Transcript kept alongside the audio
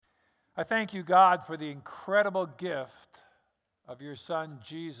I thank you, God, for the incredible gift of your Son,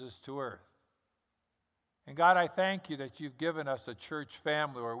 Jesus, to earth. And God, I thank you that you've given us a church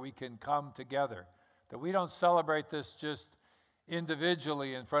family where we can come together, that we don't celebrate this just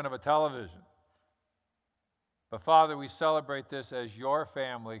individually in front of a television. But Father, we celebrate this as your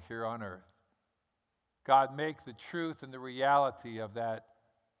family here on earth. God, make the truth and the reality of that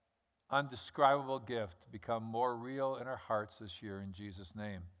undescribable gift become more real in our hearts this year in Jesus'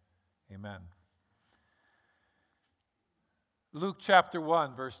 name. Amen. Luke chapter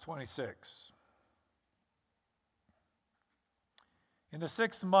 1, verse 26. In the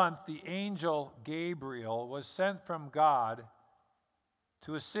 6th month, the angel Gabriel was sent from God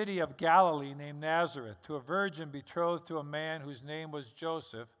to a city of Galilee named Nazareth, to a virgin betrothed to a man whose name was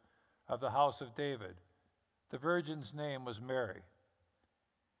Joseph of the house of David. The virgin's name was Mary.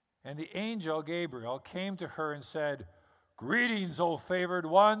 And the angel Gabriel came to her and said, "Greetings, O favored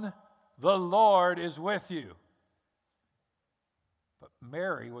one, the Lord is with you." But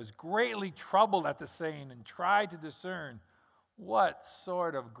Mary was greatly troubled at the saying and tried to discern what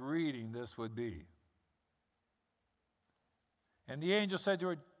sort of greeting this would be. And the angel said to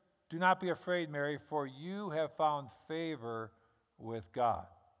her, "Do not be afraid, Mary, for you have found favor with God."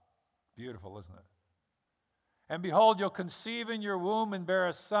 Beautiful, isn't it? "And behold, you'll conceive in your womb and bear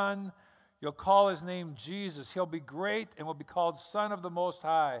a son. You'll call his name Jesus. He'll be great and will be called Son of the Most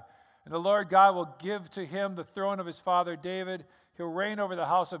High. And the Lord God will give to him the throne of his father David. He'll reign over the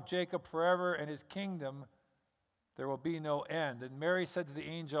house of Jacob forever, and his kingdom there will be no end." And Mary said to the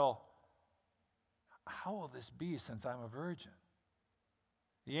angel, "How will this be since I'm a virgin?"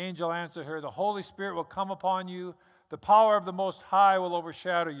 The angel answered her, "The Holy Spirit will come upon you. The power of the Most High will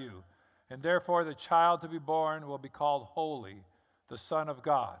overshadow you. And therefore the child to be born will be called Holy, the Son of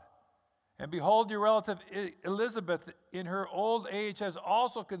God. And behold, your relative Elizabeth in her old age has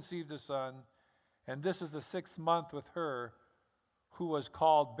also conceived a son. And this is the 6th month with her who was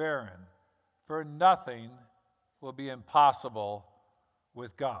called barren. For nothing will be impossible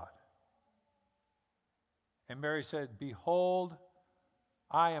with God." And Mary said, "Behold,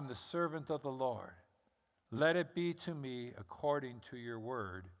 I am the servant of the Lord. Let it be to me according to your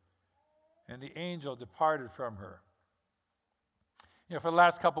word." And the angel departed from her. You know, for the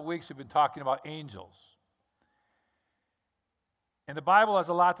last couple of weeks, we've been talking about angels. And the Bible has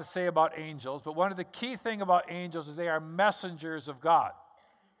a lot to say about angels, but one of the key things about angels is they are messengers of God.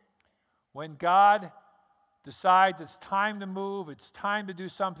 When God decides it's time to move, it's time to do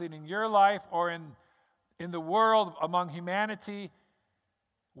something in your life or in the world among humanity,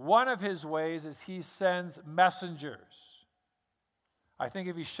 one of his ways is he sends messengers. I think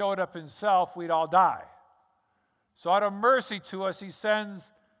if he showed up himself, we'd all die. So out of mercy to us, he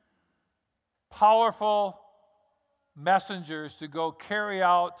sends powerful messengers to go carry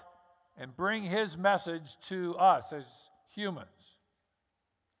out and bring his message to us as humans.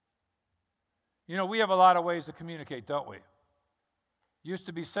 You know, we have a lot of ways to communicate, don't we? Used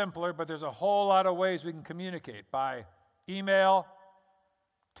to be simpler, but there's a whole lot of ways we can communicate by email,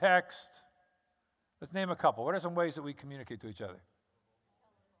 text. Let's name a couple. What are some ways that we communicate to each other?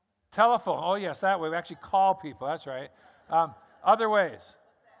 Telephone. Oh, yes, that way. We actually call people. That's right. Other ways.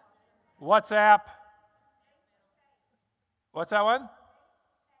 WhatsApp. What's that one?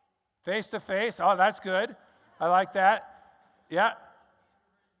 Face-to-face. Oh, that's good. I like that. Yeah.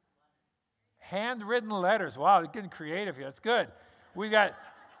 Handwritten letters. Wow, they're getting creative here. That's good. We got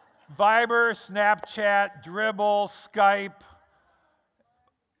Viber, Snapchat, Dribbble, Skype,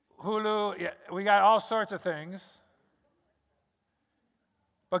 Hulu. Yeah, we got all sorts of things.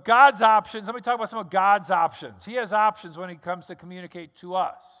 But God's options, let me talk about some of God's options. He has options when it comes to communicate to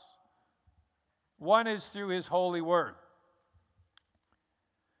us. One is through his holy word.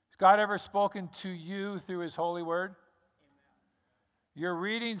 Has God ever spoken to you through his holy word? You're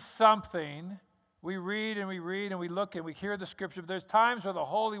reading something. We read and we read and we look and we hear the scripture. But there's times where the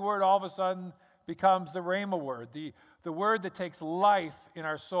holy word all of a sudden becomes the Rhema word, the word that takes life in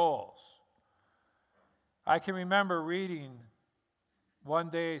our souls. I can remember reading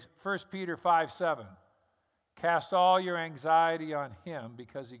one day, 1 Peter 5:7. Cast all your anxiety on him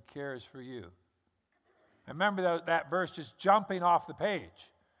because he cares for you. I remember that verse just jumping off the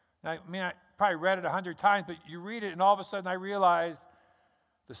page. I probably read it 100 times, but you read it and all of a sudden I realized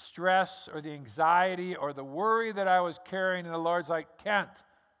the stress or the anxiety or the worry that I was carrying, and the Lord's like, Kent,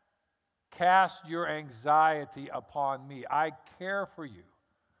 cast your anxiety upon me. I care for you.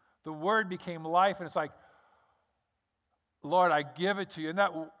 The word became life, and it's like, Lord, I give it to you. And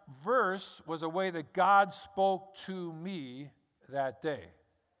that verse was a way that God spoke to me that day.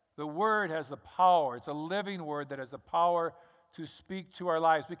 The word has the power. It's a living word that has the power to speak to our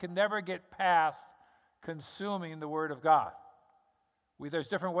lives. We can never get past consuming the Word of God. There's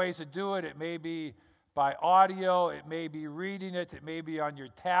different ways to do it. It may be by audio, it may be reading it, it may be on your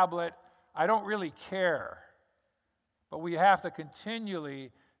tablet. I don't really care. But we have to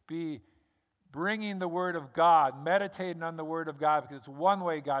continually be bringing the Word of God, meditating on the Word of God, because it's one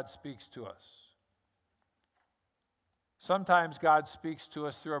way God speaks to us. Sometimes God speaks to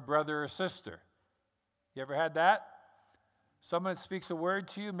us through a brother or sister. You ever had that? Someone speaks a word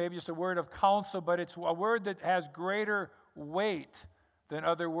to you, maybe just a word of counsel, but it's a word that has greater weight than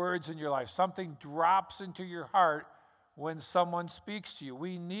other words in your life. Something drops into your heart when someone speaks to you.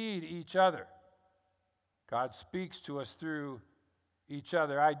 We need each other. God speaks to us through each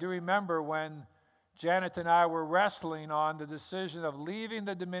other. I do remember when Janet and I were wrestling on the decision of leaving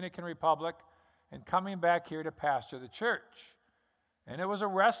the Dominican Republic and coming back here to pastor the church. And it was a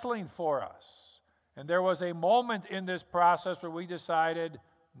wrestling for us. And there was a moment in this process where we decided,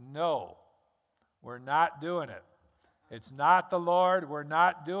 no, we're not doing it. It's not the Lord. We're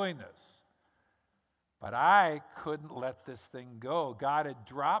not doing this. But I couldn't let this thing go. God had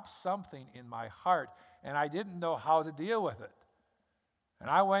dropped something in my heart, and I didn't know how to deal with it. And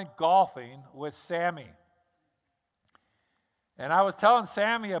I went golfing with Sammy. And I was telling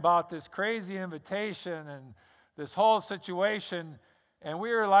Sammy about this crazy invitation and this whole situation, and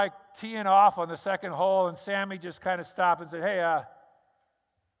we were like teeing off on the second hole, and Sammy just kind of stopped and said, hey,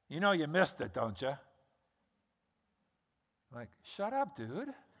 you know you missed it, don't you? I'm like, shut up, dude.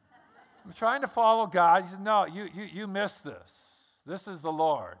 I'm trying to follow God. He said, no, you missed this. This is the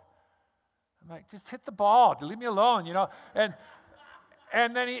Lord. I'm like, just hit the ball. Leave me alone, you know. And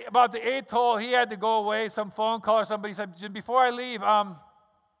then about the 8th hole, he had to go away, some phone call or somebody said, Jim, before I leave,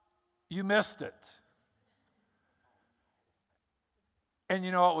 you missed it. And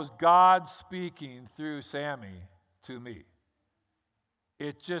you know, it was God speaking through Sammy to me.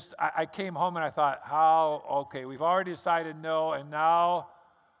 It just, I came home and I thought, okay, we've already decided no, and now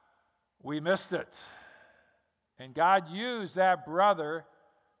we missed it. And God used that brother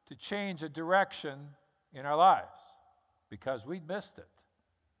to change a direction in our lives because we'd missed it.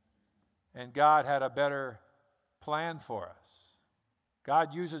 And God had a better plan for us.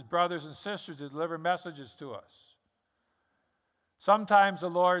 God uses brothers and sisters to deliver messages to us. Sometimes the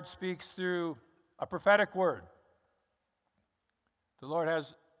Lord speaks through a prophetic word. The Lord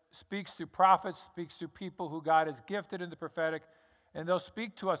speaks through prophets, speaks through people who God has gifted in the prophetic, and they'll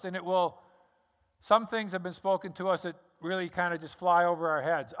speak to us, and some things have been spoken to us that really kind of just fly over our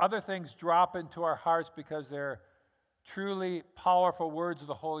heads. Other things drop into our hearts because they're truly powerful words of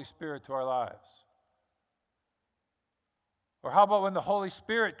the Holy Spirit to our lives. Or how about when the Holy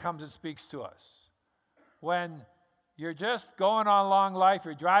Spirit comes and speaks to us? When you're just going on along life,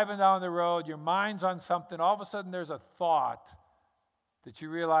 you're driving down the road, your mind's on something, all of a sudden there's a thought that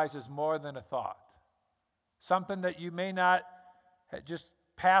you realize is more than a thought. Something that you may not just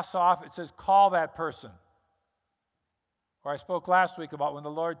pass off. It says, call that person. Or I spoke last week about when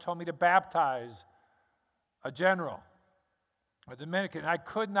the Lord told me to baptize a general, a Dominican. I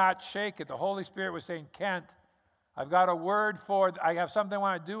could not shake it. The Holy Spirit was saying, Kent, I've got a word I have something I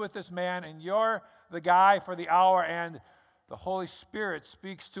want to do with this man, and you're the guy for the hour, and the Holy Spirit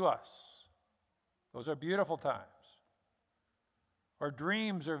speaks to us. Those are beautiful times. Or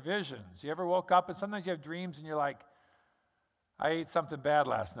dreams or visions. You ever woke up and sometimes you have dreams and you're like, I ate something bad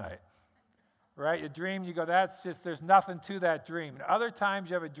last night. Right? You dream, you go, there's nothing to that dream. And other times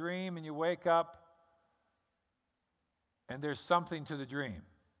you have a dream and you wake up and there's something to the dream.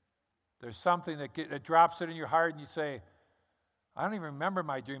 There's something that drops it in your heart and you say, I don't even remember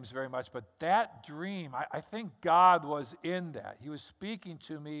my dreams very much, but that dream, I think God was in that. He was speaking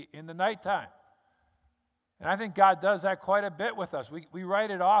to me in the nighttime. And I think God does that quite a bit with us. We write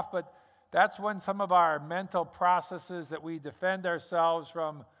it off, but that's when some of our mental processes that we defend ourselves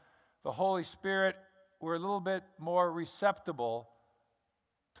from the Holy Spirit, we're a little bit more receptible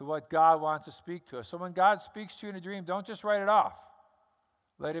to what God wants to speak to us. So when God speaks to you in a dream, don't just write it off.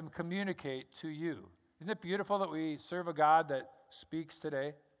 Let him communicate to you. Isn't it beautiful that we serve a God that speaks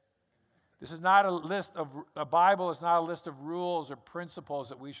today? This is not a Bible is not a list of rules or principles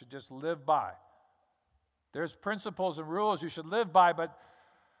that we should just live by. There's principles and rules you should live by, but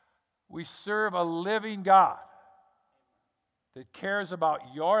we serve a living God that cares about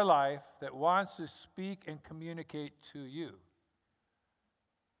your life, that wants to speak and communicate to you.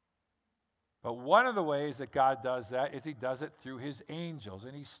 But one of the ways that God does that is he does it through his angels,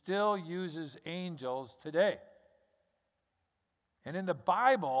 and he still uses angels today. And in the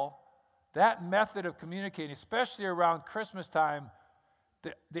Bible, that method of communicating, especially around Christmas time,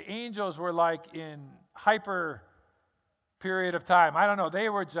 the angels were like in hyper period of time. I don't know, they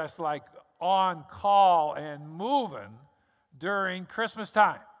were just like on call and moving during Christmas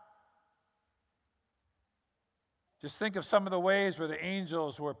time. Just think of some of the ways where the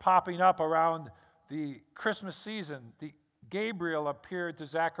angels were popping up around the Christmas season. Gabriel appeared to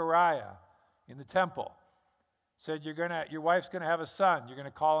Zechariah in the temple. Said, your wife's going to have a son. You're going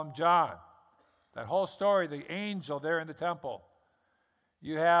to call him John. That whole story, the angel there in the temple.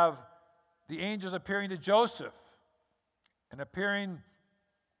 You have the angels appearing to Joseph and appearing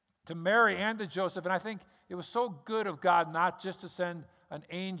to Mary and to Joseph. And I think it was so good of God not just to send an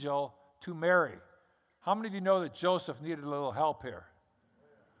angel to Mary. How many of you know that Joseph needed a little help here?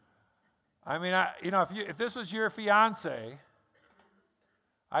 I mean, if this was your fiance,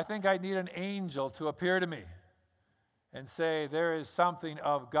 I think I'd need an angel to appear to me and say, there is something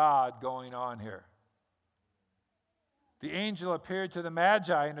of God going on here. The angel appeared to the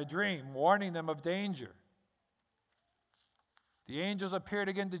Magi in a dream, warning them of danger. The angels appeared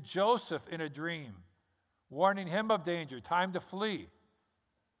again to Joseph in a dream, warning him of danger, time to flee.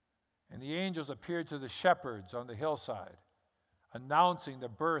 And the angels appeared to the shepherds on the hillside, announcing the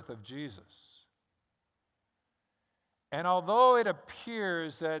birth of Jesus. And although it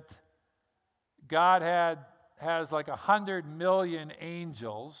appears that God has like 100 million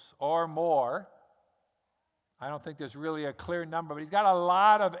angels or more, I don't think there's really a clear number, but he's got a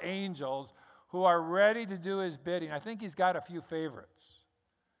lot of angels who are ready to do his bidding. I think he's got a few favorites.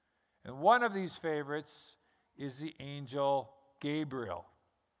 And one of these favorites is the angel Gabriel.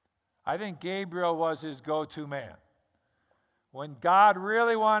 I think Gabriel was his go-to man. When God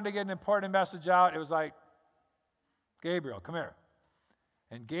really wanted to get an important message out, it was like, Gabriel, come here.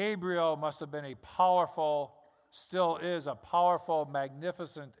 And Gabriel must have been a powerful, still is a powerful,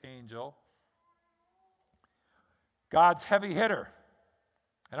 magnificent angel. God's heavy hitter.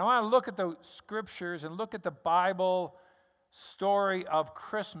 And I want to look at the scriptures and look at the Bible story of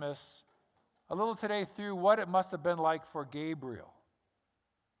Christmas a little today through what it must have been like for Gabriel.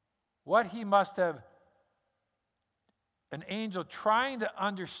 What he must have, an angel trying to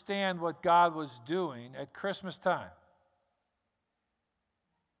understand what God was doing at Christmas time.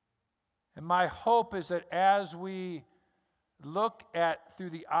 And my hope is that as we look at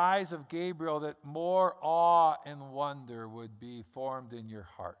through the eyes of Gabriel, that more awe and wonder would be formed in your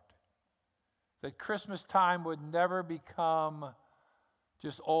heart. That Christmas time would never become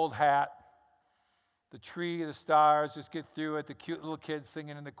just old hat, the tree, the stars, just get through it, the cute little kids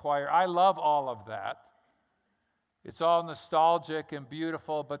singing in the choir. I love all of that. It's all nostalgic and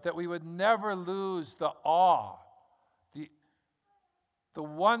beautiful, but that we would never lose the awe. The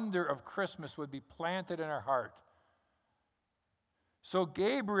wonder of Christmas would be planted in our heart. So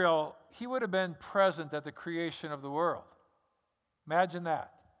Gabriel, he would have been present at the creation of the world. Imagine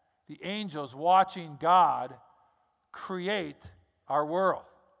that. The angels watching God create our world.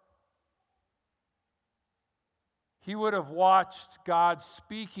 He would have watched God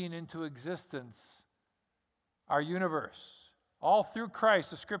speaking into existence our universe. All through Christ,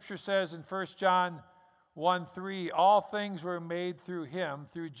 the scripture says in 1 John 1:3, all things were made through him,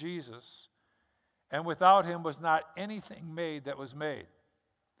 through Jesus, and without him was not anything made that was made.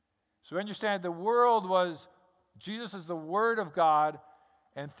 So understand, the world was, Jesus is the Word of God,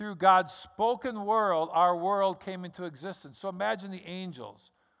 and through God's spoken world, our world came into existence. So imagine the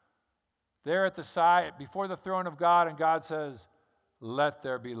angels there at the side, before the throne of God, and God says, let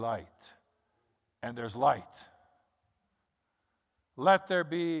there be light. And there's light. Let there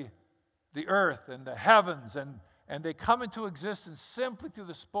be the earth and the heavens, and they come into existence simply through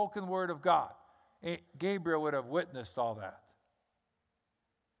the spoken word of God. Gabriel would have witnessed all that.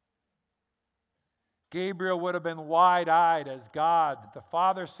 Gabriel would have been wide-eyed as God, the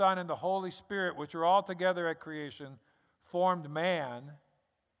Father, Son, and the Holy Spirit, which are all together at creation, formed man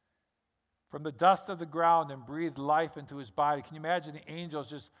from the dust of the ground and breathed life into his body. Can you imagine the angels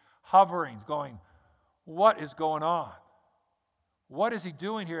just hovering, going, what is going on? What is he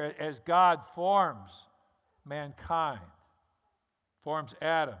doing here as God forms mankind, forms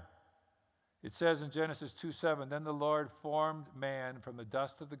Adam? It says in Genesis 2:7, then the Lord formed man from the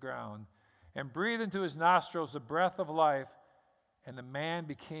dust of the ground and breathed into his nostrils the breath of life, and the man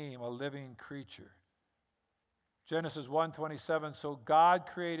became a living creature. Genesis 1:27, so God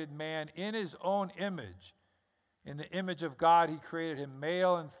created man in his own image. In the image of God he created him,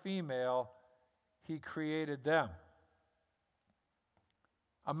 male and female, he created them.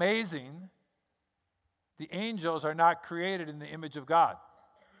 Amazing, the angels are not created in the image of God.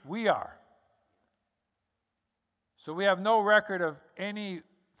 We are. So we have no record of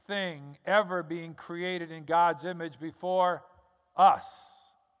anything ever being created in God's image before us.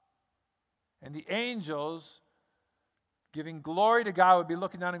 And the angels, giving glory to God, would be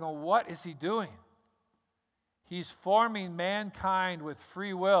looking down and going, what is he doing? He's forming mankind with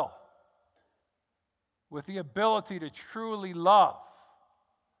free will, with the ability to truly love.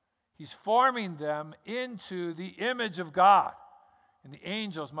 He's forming them into the image of God. And the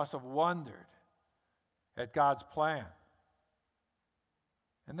angels must have wondered at God's plan.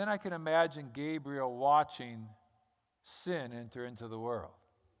 And then I can imagine Gabriel watching sin enter into the world.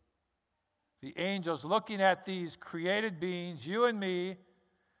 The angels looking at these created beings, you and me,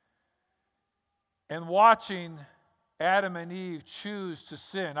 and watching Adam and Eve choose to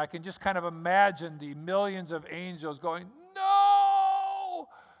sin. I can just kind of imagine the millions of angels going, no,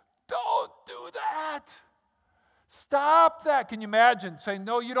 don't do that. Stop that. Can you imagine saying,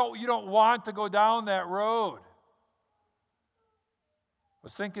 no, you don't want to go down that road? I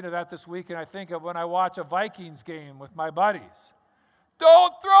was thinking of that this week, and I think of when I watch a Vikings game with my buddies.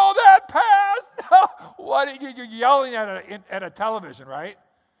 Don't throw that pass. No. What, you're yelling at a television, right?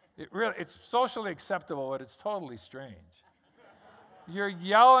 It's socially acceptable, but it's totally strange. You're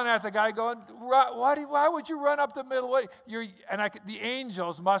yelling at the guy going, why would you run up the middle? The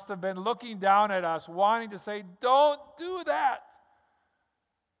angels must have been looking down at us, wanting to say, don't do that.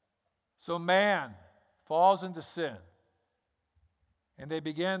 So man falls into sin. And they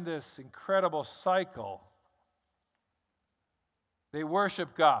begin this incredible cycle. They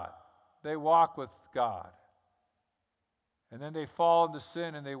worship God. They walk with God. And then they fall into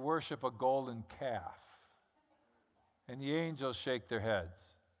sin and they worship a golden calf. And the angels shake their heads.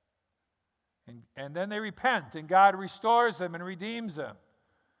 And then they repent, and God restores them and redeems them.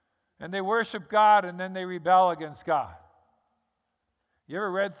 And they worship God, and then they rebel against God. You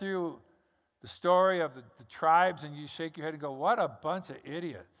ever read through the story of the tribes, and you shake your head and go, what a bunch of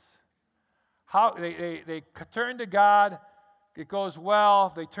idiots. How they turn to God, it goes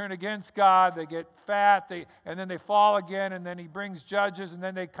well. They turn against God, they get fat, and then they fall again, and then he brings judges, and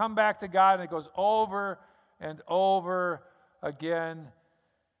then they come back to God, and it goes over and over again.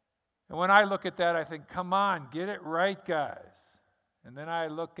 And when I look at that, I think, come on, get it right, guys. And then I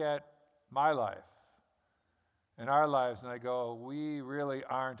look at my life and our lives, and I go, we really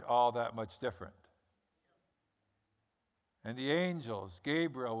aren't all that much different. And the angels,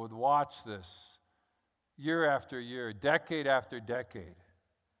 Gabriel, would watch this year after year, decade after decade.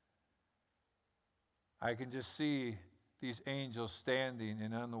 I can just see these angels standing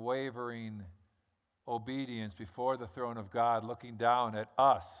in unwavering obedience before the throne of God, looking down at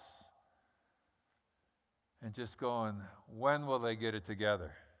us and just going, when will they get it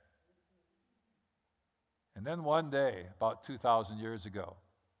together? And then one day, about 2,000 years ago,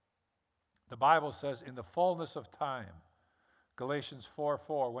 the Bible says, in the fullness of time, Galatians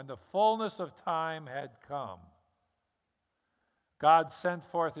 4:4, when the fullness of time had come, God sent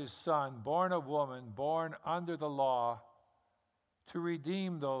forth his Son, born of woman, born under the law, to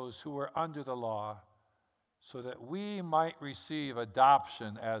redeem those who were under the law, so that we might receive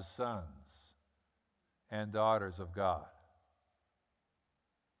adoption as sons and daughters of God.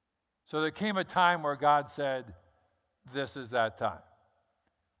 So there came a time where God said, this is that time.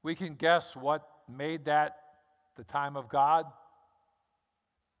 We can guess what made that the time of God.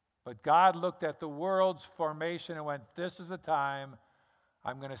 But God looked at the world's formation and went, this is the time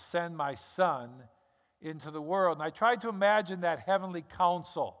I'm going to send my Son into the world. And I tried to imagine that heavenly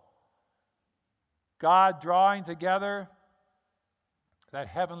council. God drawing together that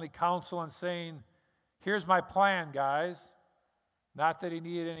heavenly council and saying, here's my plan, guys. Not that he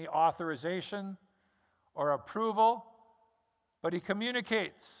needed any authorization or approval, but he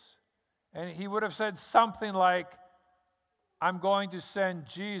communicates. And he would have said something like, I'm going to send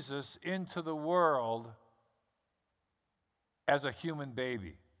Jesus into the world as a human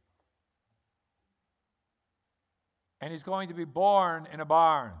baby. And he's going to be born in a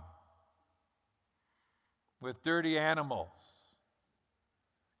barn with dirty animals.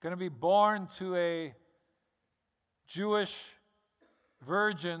 Going to be born to a Jewish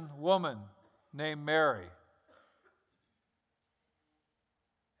virgin woman named Mary.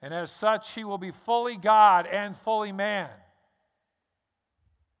 And as such, he will be fully God and fully man.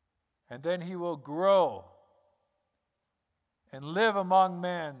 And then he will grow and live among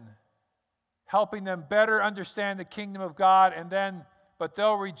men, helping them better understand the kingdom of God, but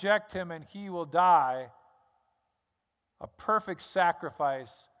they'll reject him and he will die a perfect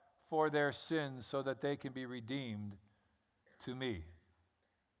sacrifice for their sins so that they can be redeemed to me.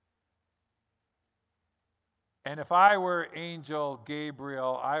 And if I were Angel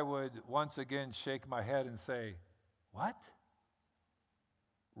Gabriel, I would once again shake my head and say, what?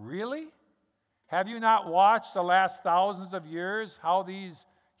 Really? Have you not watched the last thousands of years how these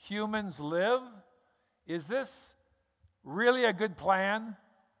humans live? Is this really a good plan?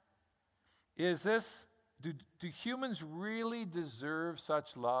 Do humans really deserve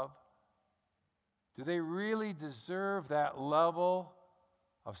such love? Do they really deserve that level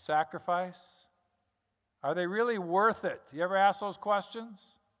of sacrifice? Are they really worth it? You ever ask those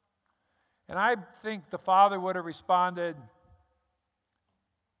questions? And I think the Father would have responded,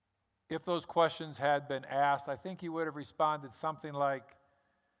 if those questions had been asked, I think he would have responded something like,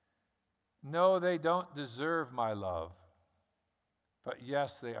 no, they don't deserve my love, but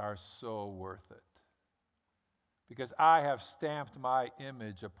yes, they are so worth it. Because I have stamped my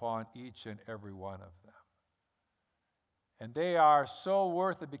image upon each and every one of them. And they are so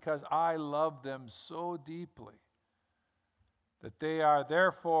worth it because I love them so deeply that they are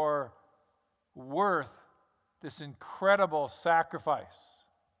therefore worth this incredible sacrifice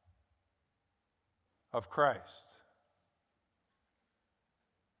of Christ.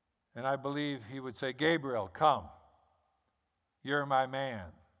 And I believe he would say, Gabriel, come. You're my man.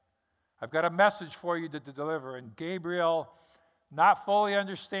 I've got a message for you to deliver. And Gabriel, not fully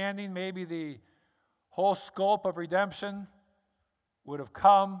understanding maybe the whole scope of redemption, would have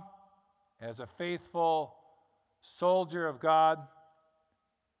come as a faithful soldier of God.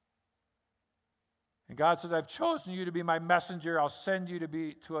 And God says, I've chosen you to be my messenger. I'll send you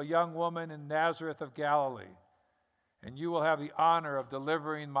to a young woman in Nazareth of Galilee. And you will have the honor of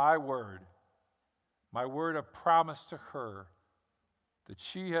delivering my word of promise to her, that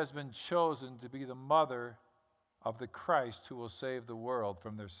she has been chosen to be the mother of the Christ who will save the world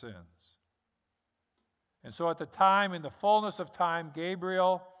from their sins. And so at the time, in the fullness of time,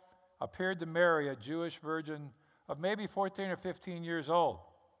 Gabriel appeared to Mary, a Jewish virgin of maybe 14 or 15 years old.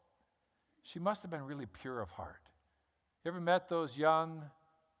 She must have been really pure of heart. You ever met those young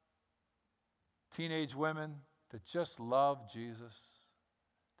teenage women that just love Jesus?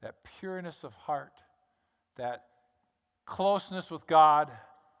 That pureness of heart, that closeness with God.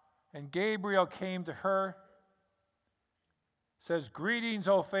 And Gabriel came to her, says, greetings,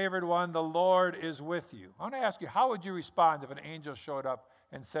 O favored one, the Lord is with you. I want to ask you, how would you respond if an angel showed up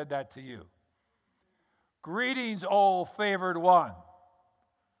and said that to you? Greetings, O favored one,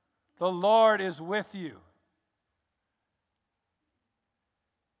 the Lord is with you.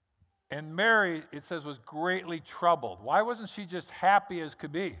 And Mary, it says, was greatly troubled. Why wasn't she just happy as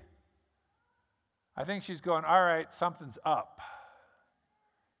could be? I think she's going, all right, something's up.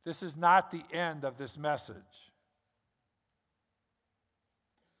 This is not the end of this message.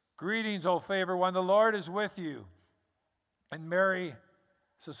 Greetings, O favored one, the Lord is with you. And Mary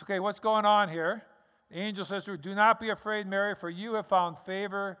says, okay, what's going on here? The angel says to her, do not be afraid, Mary, for you have found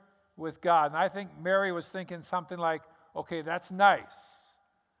favor with God. And I think Mary was thinking something like, okay, that's nice.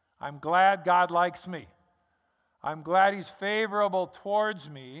 I'm glad God likes me. I'm glad he's favorable towards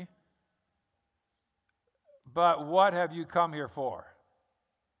me. But what have you come here for?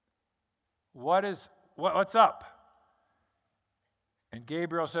 What's up? And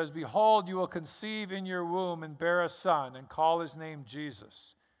Gabriel says, behold, you will conceive in your womb and bear a son and call his name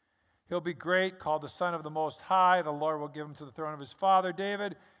Jesus. He'll be great, called the Son of the Most High. The Lord will give him to the throne of his father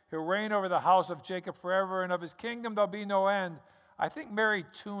David. He'll reign over the house of Jacob forever, and of his kingdom there'll be no end. I think Mary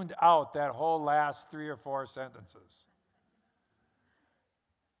tuned out that whole last 3 or 4 sentences.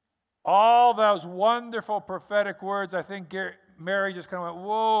 All those wonderful prophetic words, I think Mary just kind of went,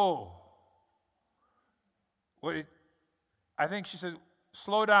 whoa. I think she said,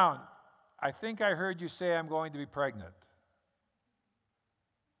 slow down. I think I heard you say I'm going to be pregnant.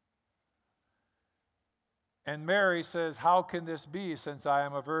 And Mary says, how can this be since I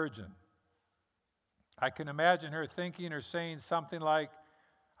am a virgin? I can imagine her thinking or saying something like,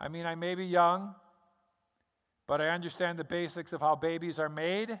 I mean, I may be young, but I understand the basics of how babies are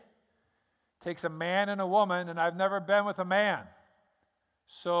made. It takes a man and a woman, and I've never been with a man.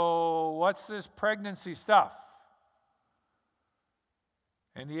 So what's this pregnancy stuff?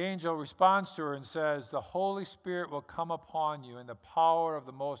 And the angel responds to her and says, the Holy Spirit will come upon you, and the power of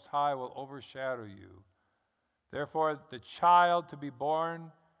the Most High will overshadow you. Therefore, the child to be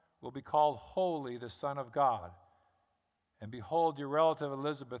born will be called Holy, the Son of God. And behold, your relative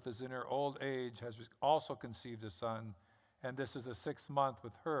Elizabeth is in her old age, has also conceived a son, and this is the 6th month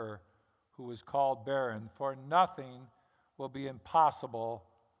with her, who is called barren, for nothing will be impossible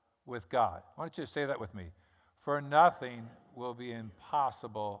with God. Why don't you say that with me? For nothing will be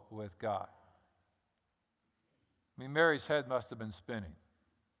impossible with God. I mean, Mary's head must have been spinning.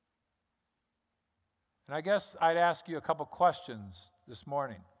 And I guess I'd ask you a couple questions this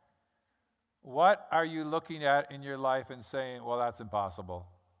morning. What are you looking at in your life and saying, well, that's impossible?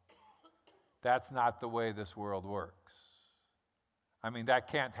 That's not the way this world works. I mean,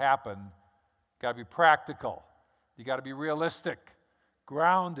 that can't happen. Got to be practical. You got to be realistic,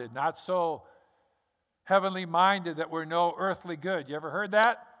 grounded, not so heavenly minded that we're no earthly good. You ever heard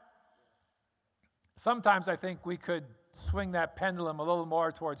that? Sometimes I think we could swing that pendulum a little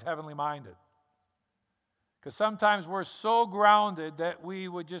more towards heavenly minded. Because sometimes we're so grounded that we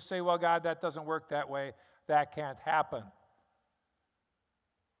would just say, well, God, that doesn't work that way. That can't happen.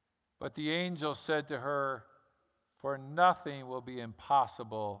 But the angel said to her, for nothing will be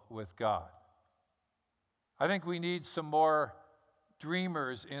impossible with God. I think we need some more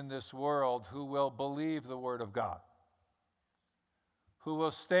dreamers in this world who will believe the Word of God, who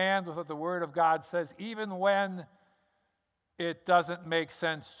will stand with what the Word of God says, even when it doesn't make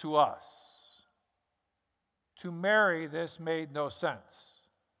sense to us. To Mary, this made no sense.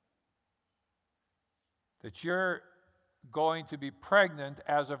 That you're going to be pregnant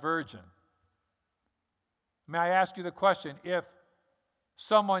as a virgin. May I ask you the question, if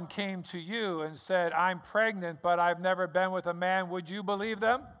someone came to you and said, I'm pregnant, but I've never been with a man, would you believe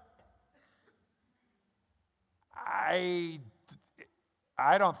them? I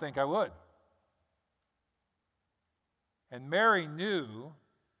don't think I would. And Mary knew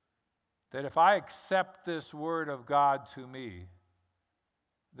that if I accept this word of God to me,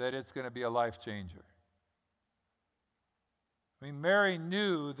 that it's going to be a life changer. I mean, Mary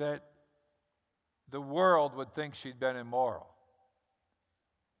knew that the world would think she'd been immoral.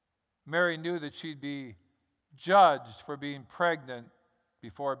 Mary knew that she'd be judged for being pregnant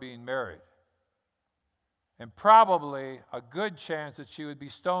before being married. And probably a good chance that she would be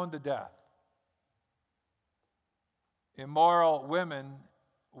stoned to death. Immoral women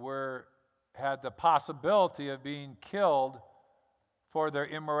had the possibility of being killed for their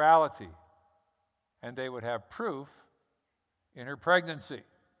immorality, and they would have proof in her pregnancy.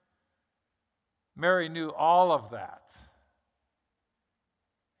 Mary knew all of that.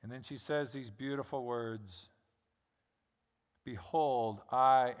 And then she says these beautiful words, behold,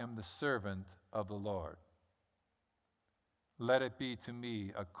 I am the servant of the Lord. Let it be to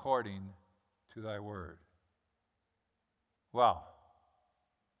me according to thy word. Well,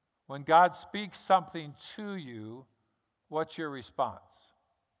 when God speaks something to you, what's your response?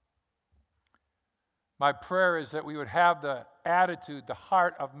 My prayer is that we would have the attitude, the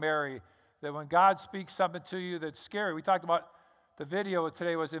heart of Mary, that when God speaks something to you that's scary, we talked about the video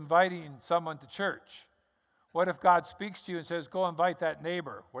today was inviting someone to church. What if God speaks to you and says, go invite that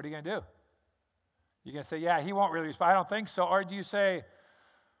neighbor? What are you going to do? You're going to say, yeah, he won't really respond. I don't think so. Or do you say,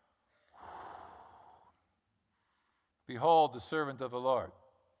 behold, the servant of the Lord.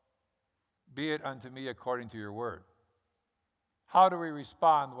 Be it unto me according to your word. How do we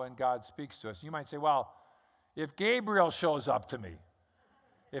respond when God speaks to us? You might say, well, if Gabriel shows up to me,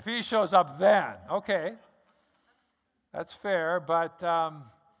 if he shows up then, okay, that's fair, but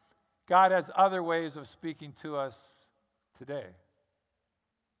God has other ways of speaking to us today.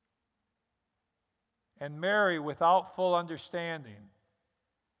 And Mary, without full understanding,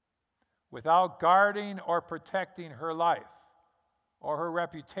 without guarding or protecting her life, or her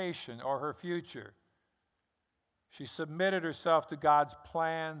reputation, or her future, she submitted herself to God's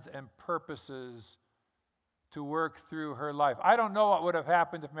plans and purposes to work through her life. I don't know what would have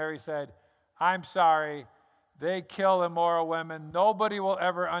happened if Mary said, I'm sorry, they kill immoral women. Nobody will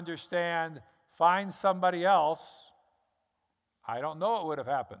ever understand. Find somebody else. I don't know what would have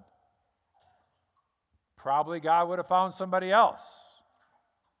happened. Probably God would have found somebody else.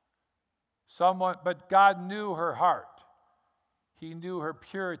 But God knew her heart. He knew her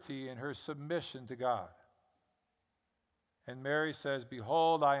purity and her submission to God. And Mary says,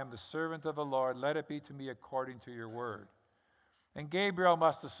 behold, I am the servant of the Lord. Let it be to me according to your word. And Gabriel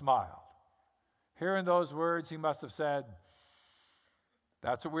must have smiled. Hearing those words, he must have said,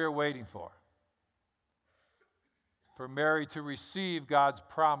 that's what we were waiting for Mary to receive God's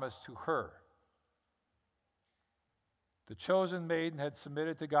promise to her. The chosen maiden had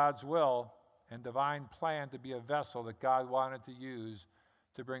submitted to God's will and divine plan to be a vessel that God wanted to use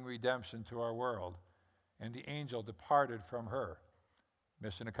to bring redemption to our world. And the angel departed from her.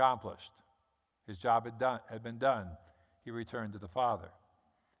 Mission accomplished. His job had been done. He returned to the Father.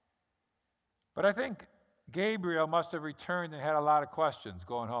 But I think Gabriel must have returned and had a lot of questions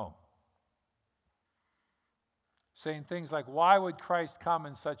going home. Saying things like, why would Christ come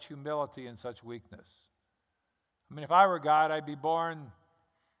in such humility and such weakness? I mean, if I were God, I'd be born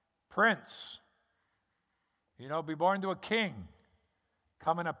prince. Be born to a king.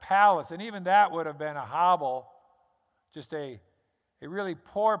 Come in a palace. And even that would have been a hobble, just a really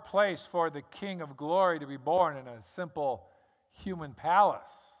poor place for the King of glory to be born in a simple human palace.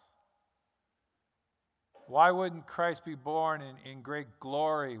 Why wouldn't Christ be born in great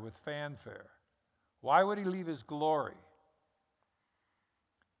glory with fanfare? Why would he leave his glory?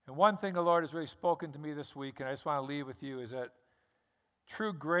 And one thing the Lord has really spoken to me this week, and I just want to leave with you, is that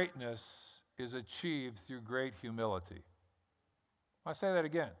true greatness is achieved through great humility. I'll say that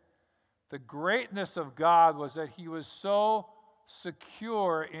again. The greatness of God was that he was so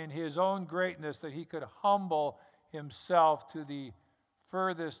secure in his own greatness that he could humble himself to the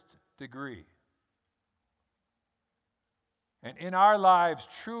furthest degree. And in our lives,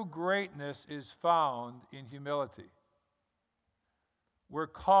 true greatness is found in humility. We're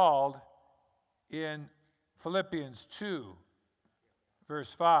called in Philippians 2,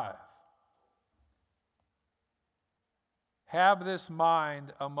 verse 5. Have this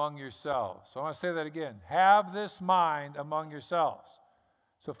mind among yourselves. So I want to say that again. Have this mind among yourselves.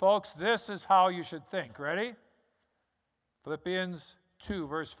 So folks, this is how you should think. Ready? Philippians 2,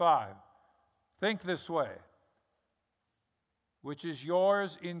 verse 5. Think this way, which is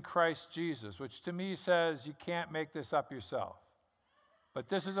yours in Christ Jesus, which to me says you can't make this up yourself. But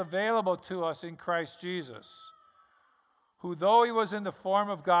this is available to us in Christ Jesus, who, though he was in the form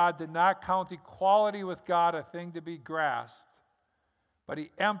of God, did not count equality with God a thing to be grasped, but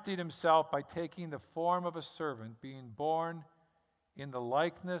he emptied himself by taking the form of a servant, being born in the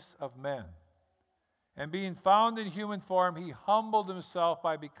likeness of men. And being found in human form, he humbled himself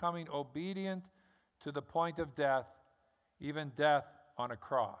by becoming obedient to the point of death, even death on a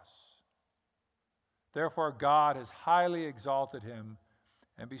cross. Therefore, God has highly exalted him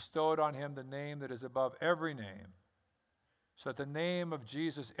and bestowed on him the name that is above every name, so at the name of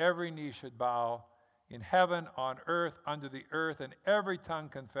Jesus every knee should bow, in heaven, on earth, under the earth, and every tongue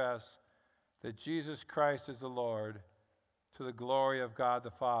confess that Jesus Christ is the Lord, to the glory of God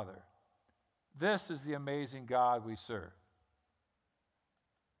the Father. This is the amazing God we serve.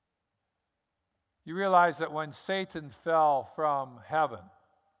 You realize that when Satan fell from heaven,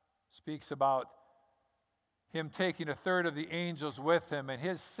 speaks about him taking a third of the angels with him, and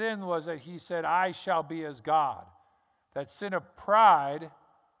his sin was that he said, I shall be as God. That sin of pride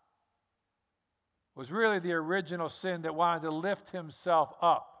was really the original sin that wanted to lift himself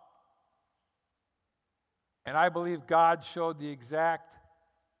up. And I believe God showed the exact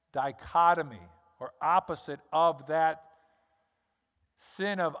dichotomy or opposite of that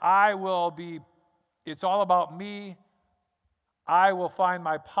sin of it's all about me, I will find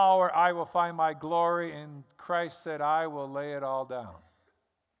my power, I will find my glory, and Christ said, I will lay it all down.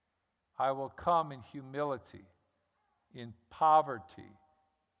 I will come in humility, in poverty,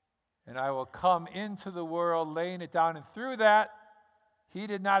 and I will come into the world laying it down. And through that, he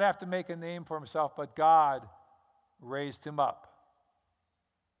did not have to make a name for himself, but God raised him up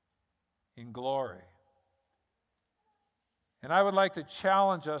in glory. And I would like to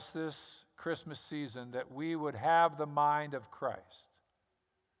challenge us this Christmas season that we would have the mind of Christ.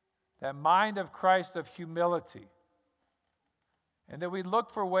 That mind of Christ of humility. And that we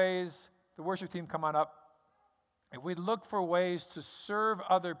look for ways, the worship team come on up, and we look for ways to serve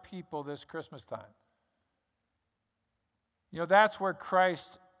other people this Christmas time. You know, that's where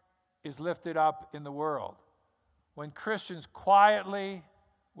Christ is lifted up in the world. When Christians quietly,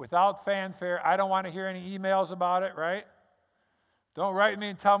 without fanfare, I don't want to hear any emails about it, right? Don't write me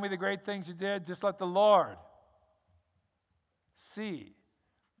and tell me the great things you did. Just let the Lord see.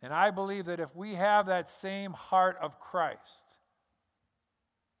 And I believe that if we have that same heart of Christ,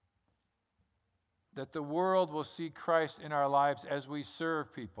 that the world will see Christ in our lives as we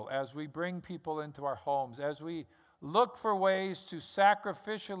serve people, as we bring people into our homes, as we look for ways to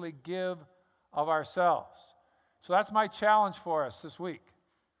sacrificially give of ourselves. So that's my challenge for us this week,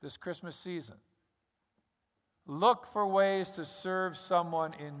 this Christmas season. Look for ways to serve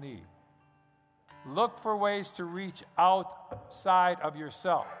someone in need. Look for ways to reach outside of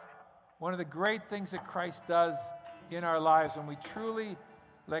yourself. One of the great things that Christ does in our lives when we truly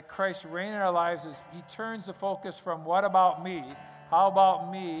let Christ reign in our lives is he turns the focus from what about me, how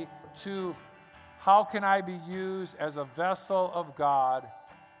about me, to how can I be used as a vessel of God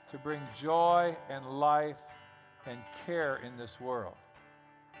to bring joy and life and care in this world.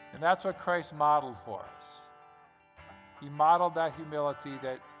 And that's what Christ modeled for us. He modeled that humility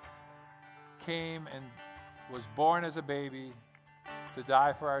that came and was born as a baby to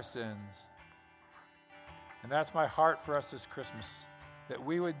die for our sins. And that's my heart for us this Christmas, that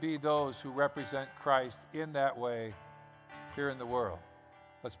we would be those who represent Christ in that way here in the world.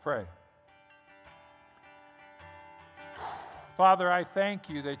 Let's pray. Father, I thank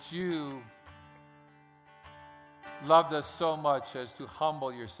you that you loved us so much as to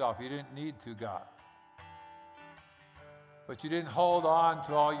humble yourself. You didn't need to, God. But you didn't hold on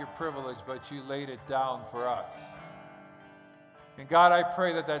to all your privilege, but you laid it down for us. And God, I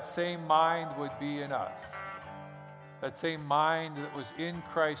pray that that same mind would be in us. That same mind that was in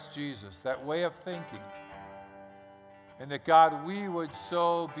Christ Jesus, that way of thinking. And that, God, we would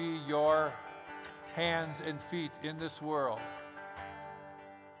so be your hands and feet in this world.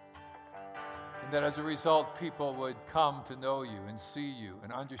 And that as a result, people would come to know you and see you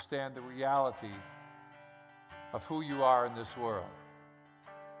and understand the reality of who you are in this world.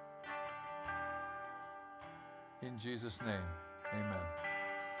 In Jesus' name, amen.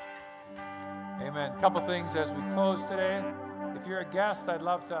 Amen. A couple things as we close today. If you're a guest, I'd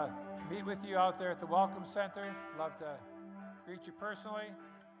love to meet with you out there at the Welcome Center. Love to greet you personally.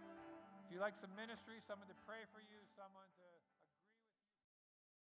 If you'd like some ministry, someone to pray for you, someone to